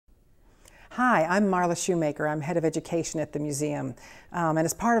Hi, I'm Marla Shoemaker. I'm head of education at the museum. And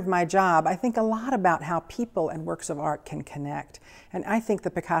as part of my job, I think a lot about how people and works of art can connect. And I think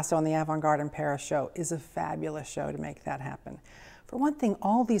the Picasso and the Avant-Garde in Paris show is a fabulous show to make that happen. For one thing,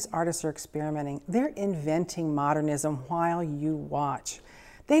 all these artists are experimenting. They're inventing modernism while you watch.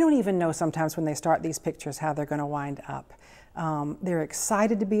 They don't even know sometimes when they start these pictures how they're going to wind up. They're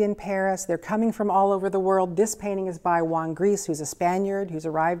excited to be in Paris. They're coming from all over the world. This painting is by Juan Gris, who's a Spaniard who's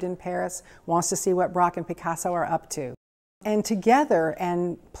arrived in Paris, wants to see what Braque and Picasso are up to. And together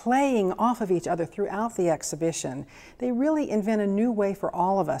and playing off of each other throughout the exhibition, they really invent a new way for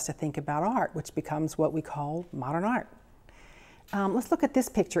all of us to think about art, which becomes what we call modern art. Let's look at this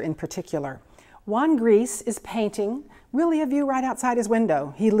picture in particular. Juan Gris is painting really a view right outside his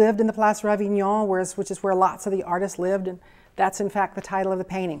window. He lived in the Place Ravignon, which is where lots of the artists lived, and that's in fact the title of the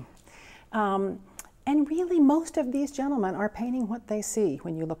painting. And really most of these gentlemen are painting what they see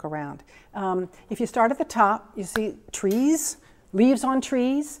when you look around. If you start at the top, you see trees, leaves on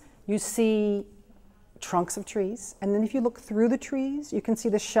trees, you see trunks of trees, and then if you look through the trees, you can see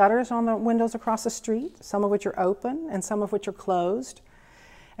the shutters on the windows across the street, some of which are open and some of which are closed.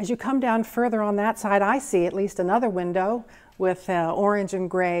 As you come down further on that side, I see at least another window with orange and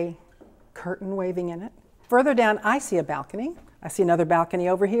gray curtain waving in it. Further down, I see a balcony. I see another balcony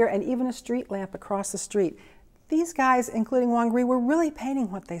over here and even a street lamp across the street. These guys, including Juan Gris, were really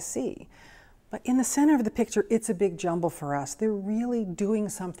painting what they see. But in the center of the picture, it's a big jumble for us. They're really doing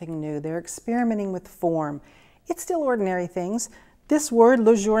something new. They're experimenting with form. It's still ordinary things. This word,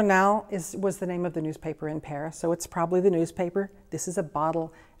 Le Journal, was the name of the newspaper in Paris, so it's probably the newspaper. This is a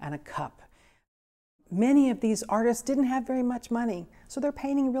bottle and a cup. Many of these artists didn't have very much money, so they're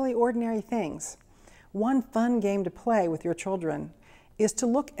painting really ordinary things. One fun game to play with your children is to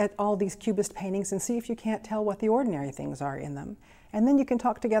look at all these Cubist paintings and see if you can't tell what the ordinary things are in them, and then you can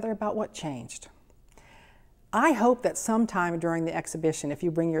talk together about what changed. I hope that sometime during the exhibition, if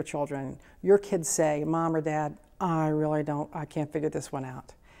you bring your children, your kids say, Mom or Dad, I can't figure this one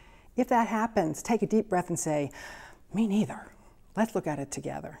out. If that happens, take a deep breath and say, me neither. Let's look at it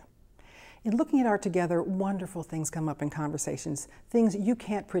together. In looking at art together, wonderful things come up in conversations, things you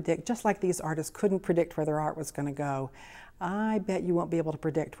can't predict, just like these artists couldn't predict where their art was going to go. I bet you won't be able to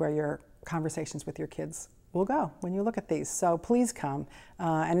predict where your conversations with your kids will go when you look at these. So please come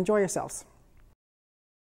and enjoy yourselves.